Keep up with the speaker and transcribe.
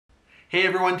Hey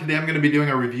everyone, today I'm going to be doing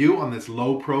a review on this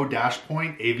Lowepro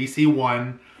Dashpoint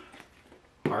AVC1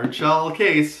 hardshell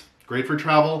case. Great for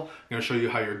travel. I'm going to show you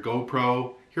how your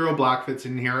GoPro Hero Black fits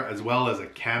in here, as well as a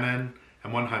Canon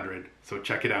M100. So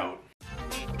check it out.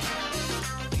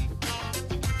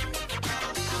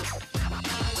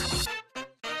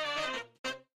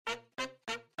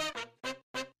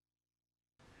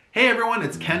 Hey everyone,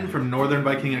 it's Ken from Northern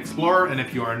Viking Explorer, and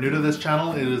if you are new to this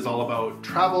channel, it is all about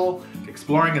travel,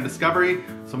 exploring, and discovery,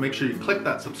 so make sure you click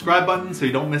that subscribe button so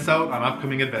you don't miss out on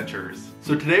upcoming adventures.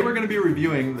 So today we're going to be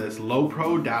reviewing this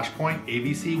Lowepro Dashpoint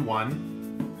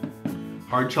AVC1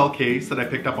 hardshell case that I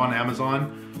picked up on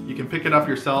Amazon. You can pick it up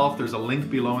yourself. There's a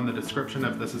link below in the description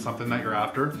if this is something that you're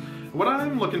after. What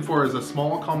I'm looking for is a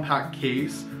small compact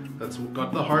case that's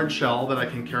got the hard shell that I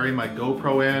can carry my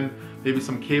GoPro in, maybe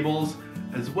some cables,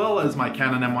 as well as my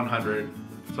Canon M100.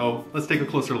 So let's take a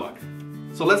closer look.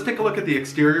 So let's take a look at the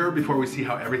exterior before we see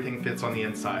how everything fits on the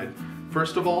inside.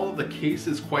 First of all, the case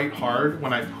is quite hard.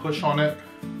 When I push on it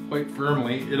quite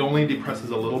firmly, it only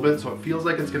depresses a little bit, so it feels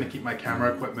like it's going to keep my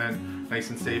camera equipment nice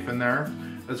and safe in there.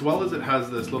 As well as it has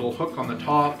this little hook on the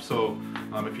top, so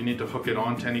if you need to hook it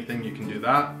onto anything, you can do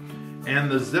that. And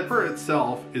the zipper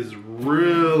itself is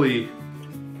really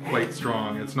quite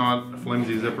strong. It's not a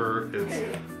flimsy zipper,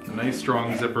 it's a nice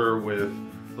strong zipper with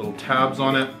little tabs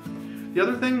on it. The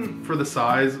other thing for the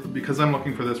size, because I'm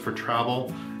looking for this for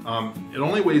travel, it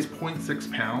only weighs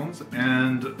 0.6 pounds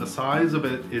and the size of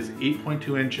it is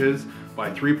 8.2 inches by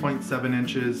 3.7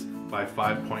 inches by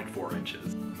 5.4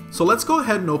 inches. So let's go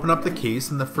ahead and open up the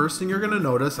case, and the first thing you're going to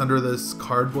notice under this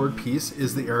cardboard piece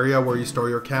is the area where you store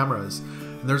your cameras.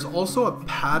 And there's also a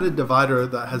padded divider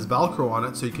that has Velcro on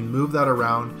it, so you can move that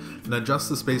around and adjust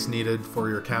the space needed for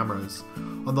your cameras.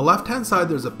 On the left hand side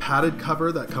there's a padded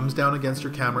cover that comes down against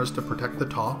your cameras to protect the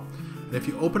top. And if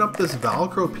you open up this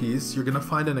Velcro piece, you're going to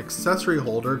find an accessory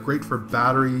holder, great for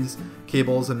batteries,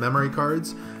 cables, and memory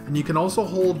cards. And you can also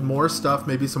hold more stuff,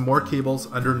 maybe some more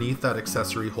cables underneath that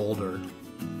accessory holder.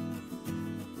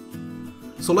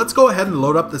 So let's go ahead and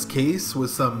load up this case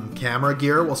with some camera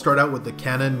gear. We'll start out with the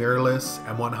Canon Mirrorless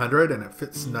M100, and it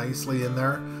fits nicely in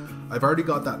there. I've already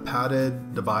got that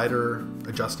padded divider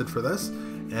adjusted for this,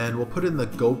 and we'll put in the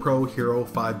GoPro Hero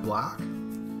 5 Black.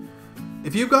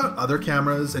 If you've got other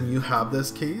cameras and you have this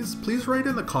case, please write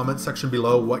in the comment section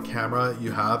below what camera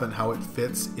you have and how it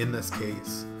fits in this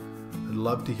case. I'd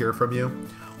love to hear from you.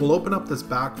 We'll open up this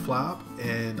back flap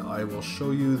and I will show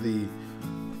you the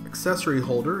accessory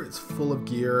holder. It's full of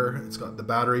gear. It's got the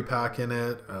battery pack in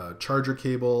it, a charger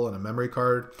cable, and a memory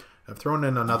card. I've thrown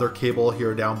in another cable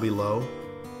here down below.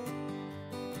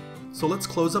 So let's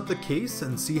close up the case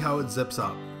and see how it zips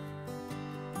up.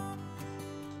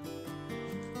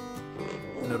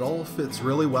 And it all fits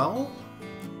really well.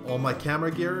 All my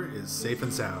camera gear is safe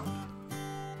and sound.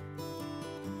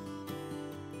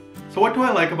 So what do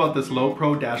I like about this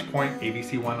Lowepro Dashpoint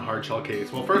AVC1 hardshell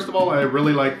case? Well, first of all, I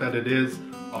really like that it is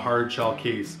a hardshell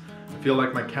case. I feel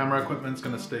like my camera equipment's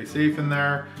going to stay safe in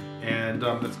there, and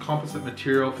this composite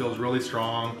material feels really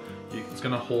strong. It's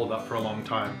going to hold up for a long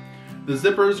time. The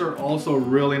zippers are also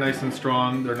really nice and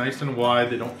strong. They're nice and wide.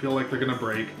 They don't feel like they're going to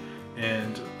break,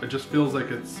 and it just feels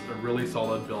like it's a really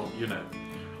solid built unit.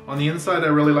 On the inside, I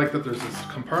really like that there's this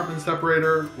compartment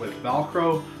separator with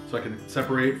Velcro, so I can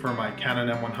separate for my Canon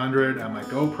M100 and my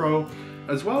GoPro,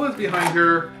 as well as behind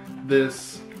here,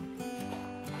 this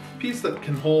piece that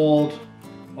can hold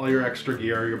all your extra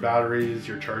gear, your batteries,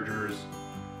 your chargers,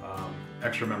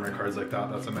 extra memory cards like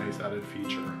that. That's a nice added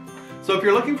feature. So if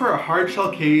you're looking for a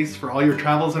hardshell case for all your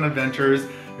travels and adventures,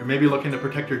 you're maybe looking to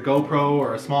protect your GoPro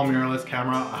or a small mirrorless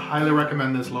camera, I highly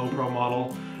recommend this Lowepro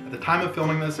model. At the time of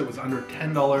filming this, it was under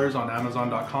 $10 on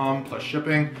Amazon.com plus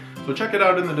shipping. So check it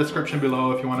out in the description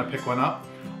below if you want to pick one up.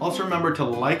 Also remember to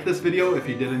like this video if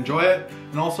you did enjoy it,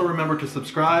 and also remember to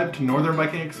subscribe to Northern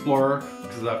Viking Explorer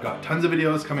because I've got tons of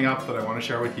videos coming up that I want to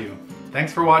share with you.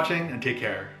 Thanks for watching and take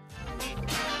care.